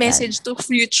lang yan Ayan. message to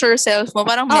future self mo.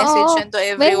 Parang message Oo. yan to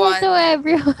Message to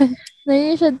everyone. everyone. Na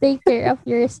you should take care of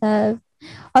yourself,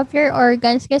 of your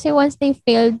organs. Kasi once they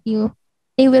failed you,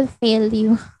 they will fail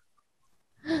you.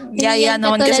 Hindi Yaya yan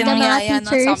naman katulad kasi ng mga nangyaya ng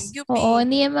teachers. samgyup Oo, eh.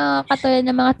 hindi yan mga katulad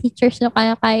ng mga teachers na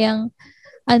kaya-kayang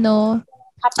na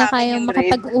Hapakin kayang yung grade.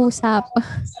 makipag-usap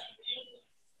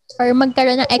or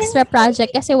magkaroon ng extra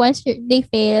project kasi once they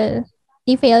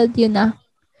failed you na.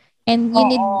 And you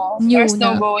need Oo. new There's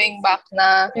no na. going back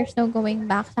na. There's no going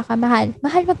back. Saka mahal.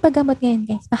 Mahal magpagamot ngayon,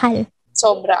 guys. Mahal.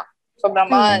 Sobra. Sobrang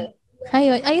Ayun. mahal.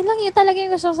 Ayun lang yun talaga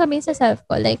yung gusto ko sabihin sa self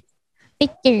ko. Like,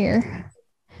 take care.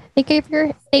 Take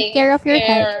care of your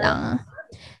health lang.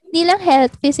 Hindi lang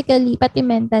health, physically, pati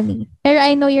mentally. Pero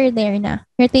I know you're there na.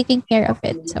 You're taking care of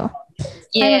it. So,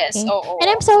 I'm Yes, okay. oo. And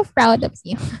I'm so proud of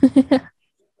you.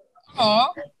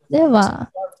 Huh? Diba?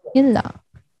 Yun lang.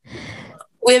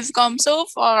 We've come so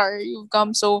far. You've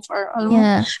come so far.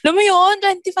 Yeah. Alam mo yun,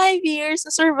 25 years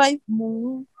na survive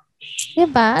mo.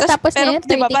 Diba? Tapos Pero, ngayon, 30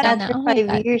 diba, ka parang na. After Oh my 5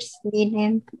 God. years, hindi na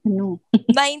yan,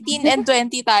 19 and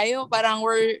 20 tayo. Parang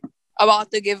we're about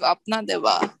to give up na,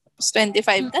 diba?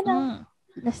 25 ka na. Mm-mm.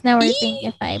 That's now we're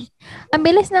 25. Ang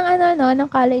bilis ng ng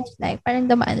college life. Parang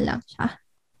dumaan lang siya.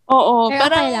 Oo, Pero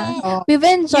parang okay lang. Oh. We've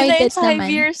yun enjoyed na it yung 5 naman.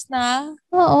 years na.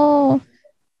 Oo.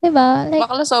 Diba? Like,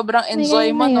 Bakla sobrang enjoy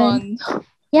ganun mo na yun. nun.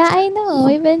 Yeah, I know.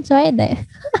 We've enjoyed it.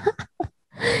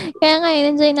 Kaya ngayon,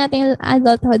 enjoy natin yung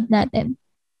adulthood natin.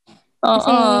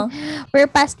 Kasi, Oo. we're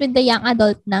past with the young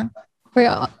adult na.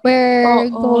 We're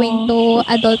going to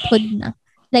adulthood na.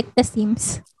 Like the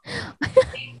Sims. The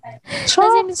Sims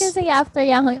Shucks. kasi after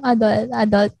young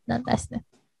adult na. Tas na.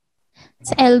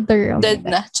 Sa elder. Oh my Dead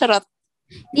God. na. Charot.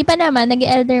 Di pa naman,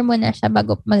 nag-elder muna siya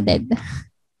bago mag-dead.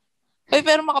 Uy,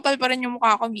 pero makapal pa rin yung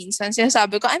mukha ko minsan.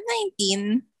 Sinasabi ko, I'm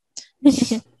 19.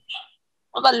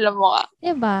 Makapal na mukha.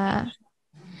 Diba?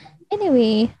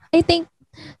 Anyway, I think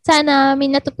sana may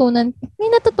natutunan.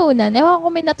 Ewan ko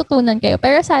may natutunan kayo.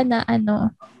 Pero sana,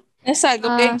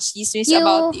 Nasagop yung chismis you,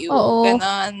 about you. oo,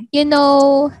 Ganon. you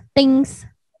know things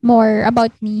more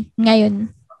about me ngayon.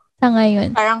 Sa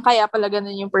ngayon. Parang kaya pala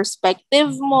ganun yung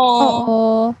perspective mo. Oo.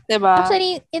 Diba?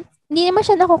 Actually, hindi naman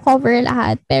siya nako-cover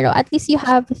lahat. Pero at least you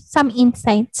have some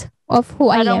insights of who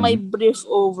I Parang am. may brief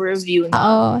overview na.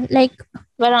 Oo. Like,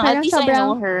 Parang at parang least I sobrang,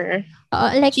 know her.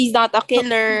 like, She's not a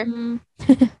killer.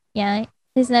 yeah,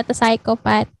 he's not a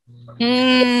psychopath.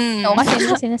 No, kasi hindi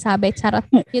ko sinasabi. Charot.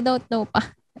 You don't know pa.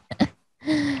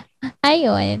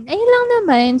 Ayun. Ayun lang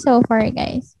naman so far,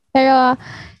 guys. Pero,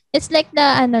 it's like the,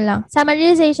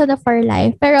 summarization of our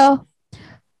life. Pero,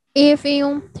 if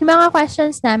yung mga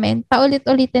questions namin,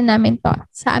 paulit-ulitin namin to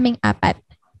sa aming apat.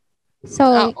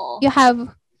 So, you have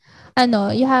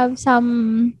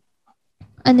some,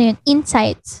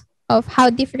 insights of how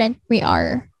different we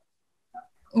are.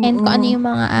 And kung ano yung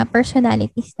mga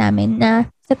personalities namin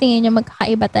na sa tingin nyo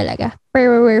magkakaiba talaga.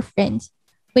 Pero we're friends.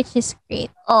 Which is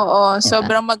great. Oo. Diba?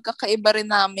 Sobrang magkakaiba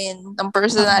rin namin ng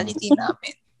personality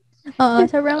namin. Oo.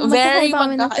 Sobrang Very magkakaiba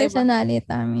kami ng magkakaiba. personality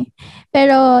namin.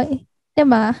 Pero,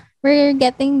 diba? We're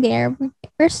getting there.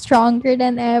 We're stronger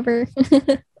than ever.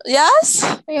 Yes?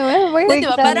 We're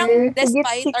diba? Parang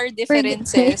despite our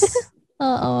differences.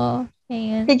 Oo.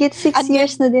 Ayun. Higit 6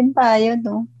 years na din tayo,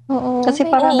 no? Oo. Kasi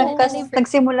parang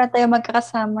nagsimula tayo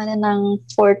magkakasama na ng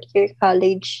 4th year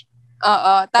college.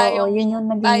 Oo. Oo, yun yung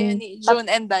naging... Tayo ni June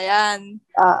and Diane.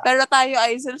 Pero tayo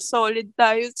ay solid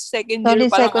tayo. Second year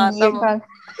pa lang ata mo.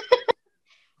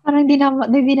 Parang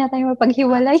hindi na tayo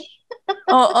mapaghiwalay.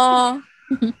 Oo.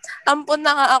 Ampun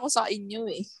na nga ako sa inyo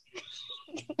eh.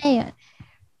 Ayun.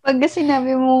 Pag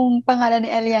sinabi mong pangalan ni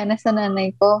Eliana sa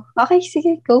nanay ko, okay,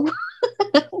 sige, go.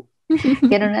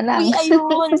 Gano'n na lang. Uy,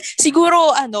 ayun.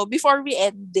 Siguro, before we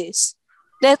end this,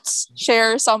 let's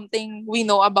share something we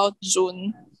know about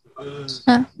June.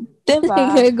 Diba?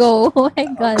 Sige, go. Oh my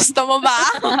God. Gusto mo ba?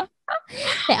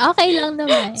 Okay lang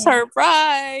naman.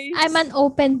 Surprise! I'm an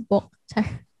open book.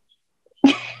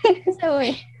 So,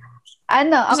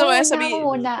 ako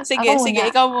muna. Sige,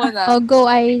 ikaw muna. Go,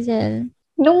 Aizel.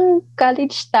 nung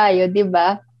college tayo, di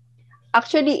ba?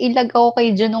 Actually, ilag ako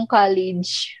kay Jun nung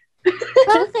college.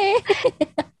 Bakit?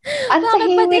 Ang Bakit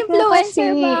bad tahimik mo influencer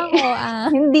kasi. ba ako, ah?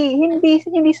 Hindi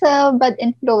sa bad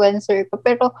influencer ko,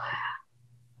 pero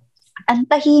ang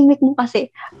tahimik mo kasi.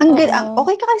 Oo.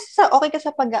 Okay ka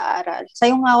sa pag-aaral.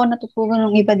 Sa'yo nga ako natutunan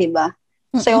ng iba, di ba?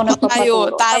 Sa'yo ako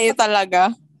nagpapaturo. Tayo talaga.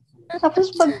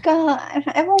 Tapos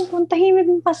ewan ko, tahimik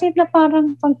mo kasi na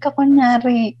parang pagka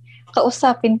kunyari,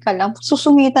 kausapin ka lang,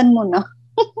 susungitan mo na.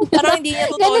 Parang hindi niya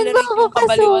Ganun ba to-tolerate ako yung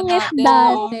kabaliwan kasungit natin, no?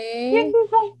 dati?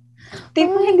 Hindi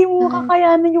mo, Oh my hindi mo God.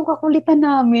 makakayanan yung kakulitan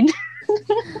namin.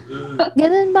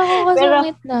 Ganun ba ako pero,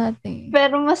 kasungit dati?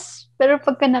 pero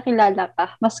pagka nakilala ka,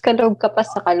 mas kalog ka pa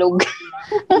sa kalog.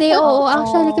 Hindi, oo.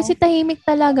 Actually, Oo. kasi tahimik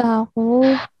talaga ako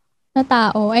na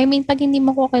tao. I mean, pag hindi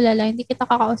mo ko kilala, hindi kita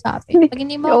kakausapin. Pag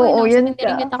hindi mo ako Oo, kinausap, yun hindi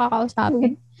rin ka. kita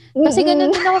kakausapin. Kasi Mm-mm.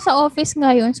 ganun din ako sa office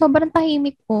ngayon. Sobrang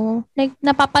tahimik ko. Like,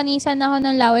 napapanisan ako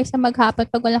ng laway sa maghapon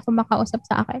pag wala kumakausap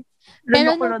sa akin.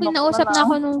 Pero nung Lunok-lunok na kinausap na lang.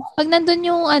 ako pag nandun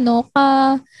yung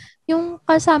yung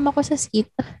kasama ko sa skit,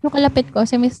 yung kalapit ko,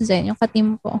 si Miss Zen, yung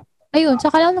katim ko. Ayun,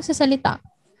 saka lang nagsasalita.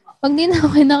 Pag di na ako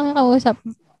nakakausap,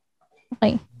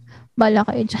 okay, bala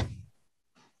kayo dyan.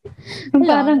 Wala,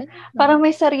 Parang, ganun lang. parang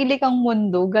may sarili kang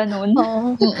mundo, ganun.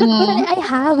 Oo. Mm-mm. Actually, I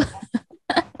have.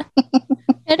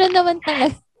 Meron naman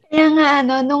talaga. Kaya nga,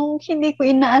 nung hindi ko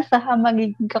inaasahan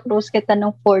magiging ka-close kita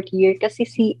nung fourth year kasi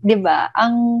di ba,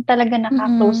 ang talaga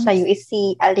naka-close Mm-mm. sa'yo is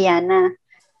si Aliana.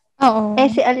 Oo.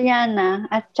 Si Aliana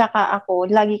at saka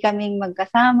ako, lagi kaming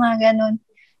magkasama, ganun.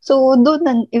 So,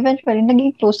 doon eventually,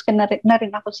 naging close ka na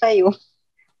rin ako sa'yo.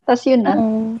 Tapos yun na.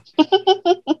 Oo.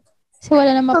 Kasi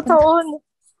wala na mapunta. Totoo.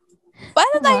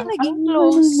 Paano tayo Ah, naging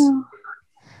close?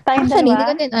 Tayong actually, hindi ko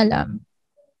dalawa? din alam.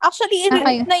 Actually,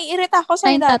 Kayo. naiirita ako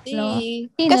sa'yo Tayong dati. tatlo.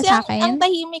 Sino Kasi sa ang akin?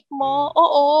 tahimik mo,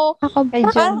 oo. Ako. Kay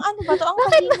Bakit? Parang John. ano ba to? Ang Bakit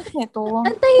ba? tahimik nito.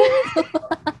 Ang tahimik ko.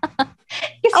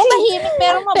 Ang Kasi, tahimik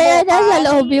pero Pero nasa maboka.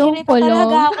 loob yung Naiirita kulong.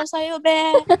 talaga ako sa'yo, be.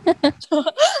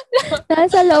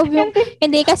 Nasa loob yung... kasi,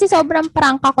 Hindi, kasi sobrang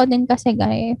prank ako din kasi,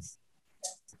 guys.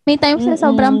 May times na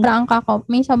sobrang mm-mm. prank ako.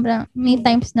 May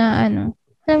times na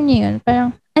alam niyo yun,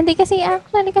 parang, hindi kasi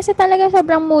actually kasi talaga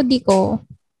sobrang moody ko.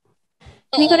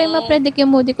 Hindi ko rin ma-predict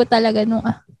yung moody ko talaga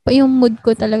yung mood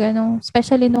ko talaga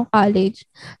especially nung college.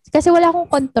 Kasi wala akong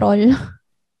control.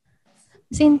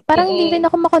 Kasi parang hindi rin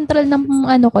ako makontrol ng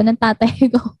ng tatay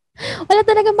ko. Wala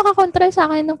talaga makakontrol sa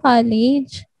akin nung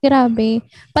college. Grabe.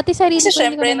 Pati sarili Kasi ko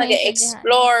hindi ko syempre, rin maintindihan.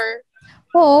 nag-explore.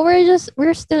 Oo,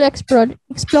 we're still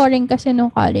exploring kasi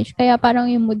nung college. Kaya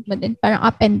parang yung mood mo din, parang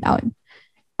up and down.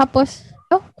 Tapos,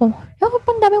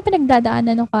 pang dami yung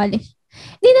pinagdadaanan ng college.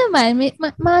 Hindi naman,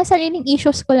 mga sariling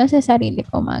issues ko lang sa sarili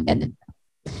ko, mga ganun.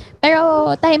 Pero,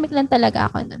 tahimik lang talaga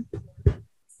ako nun.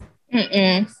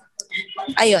 Mm-mm.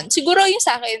 Ayun. Siguro yung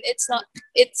sa akin,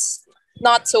 it's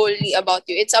not solely about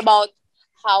you. It's about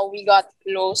how we got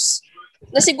close.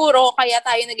 Na siguro, kaya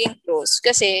tayo naging close.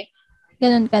 Kasi,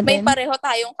 Ganun ka may din. pareho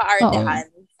tayong kaartehan.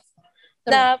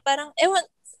 Na parang,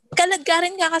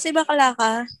 kaladkarin ka kasi bakla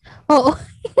ka. Oo.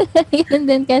 Yun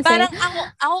din kasi. Parang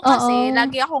ako kasi,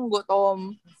 lagi akong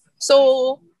gutom. So,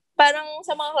 parang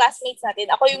sa mga classmates natin,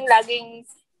 ako yung laging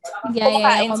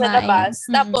kumakain sa labas.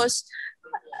 Tapos,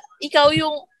 ikaw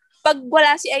yung, pag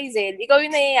wala si Aizel, ikaw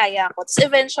yung nayayaya ko. Tapos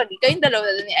eventually, kayo yung dalawa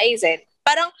ni Aizel.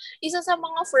 Parang, isa sa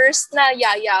mga first na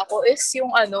yaya ko is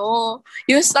yung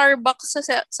yung Starbucks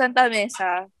sa Santa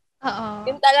Mesa. Oo.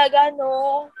 Yung talaga,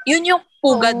 yun yung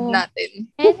pugad natin.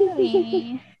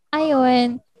 Anyway,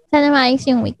 ayun. Sana maayos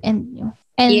yung weekend nyo.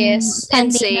 And Yes, and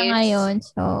Sunday na safe. ngayon.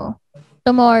 So,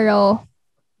 tomorrow,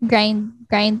 grind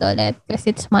ulit kasi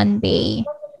it's Monday.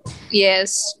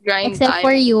 Yes, grind Except time.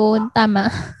 for you, tama.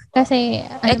 Kasi,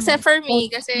 Except for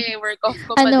me, kasi work off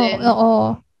ko pa din.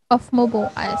 oo, off mo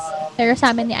bukas. Pero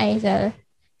sa amin ni Aizel,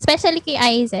 especially kay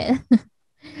Aizel.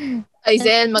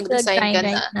 Aizel, mag-resign ka na.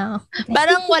 Right now. Okay.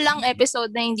 Parang walang episode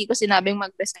na hindi ko sinabing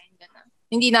mag-resign ka na.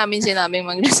 Hindi namin sinabing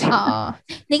mag-resign. Oo.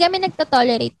 Hindi kami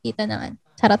nagto-tolerate dito naman.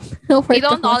 Charot. We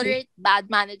don't tolerate bad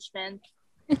management.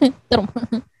 True.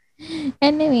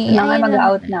 Anyway, Kailangan ayun lang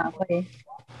mag-out naman. na ako eh.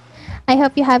 I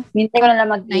hope you have Mintay ko na lang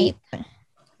night. mag-eat.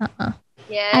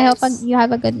 Yes. I hope you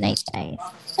have a good night, guys.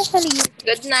 Especially you.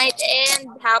 Good night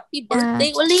and happy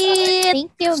birthday ulit!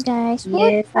 Thank you, guys.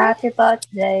 Yes, happy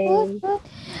birthday.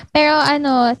 Pero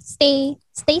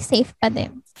stay safe pa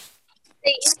din.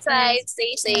 Stay inside,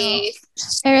 stay safe.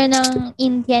 Pero ng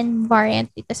Indian variant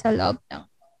dito sa loob ng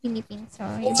Philippines. So,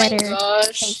 you better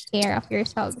take care of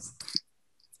yourselves.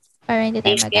 Para hindi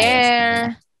tayo Take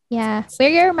Yeah. Wear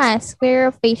your mask.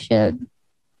 Wear your face shield.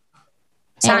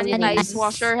 Sanitize.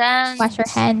 Wash your hands. Wash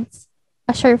your hands.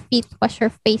 Wash your feet. Wash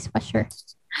your face. Wash your...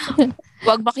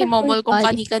 Huwag Sa makimomol kung Bumble.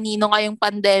 kani-kanino ngayong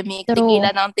pandemic. True.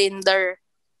 Tigilan ng Tinder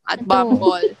at True.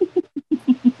 Bumble.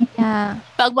 Yeah.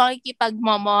 Pag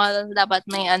makikipagmomol, dapat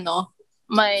may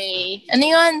ano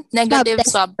yun? Negative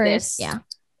swab first. test. Yeah.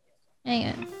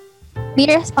 Ayun. Be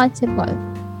responsible.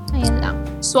 Ayun lang.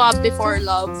 Swab before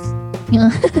love.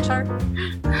 Char.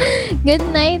 Good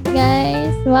night,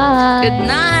 guys. Bye. Good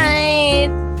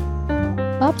night!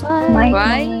 Bye-bye. Bye.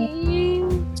 Bye!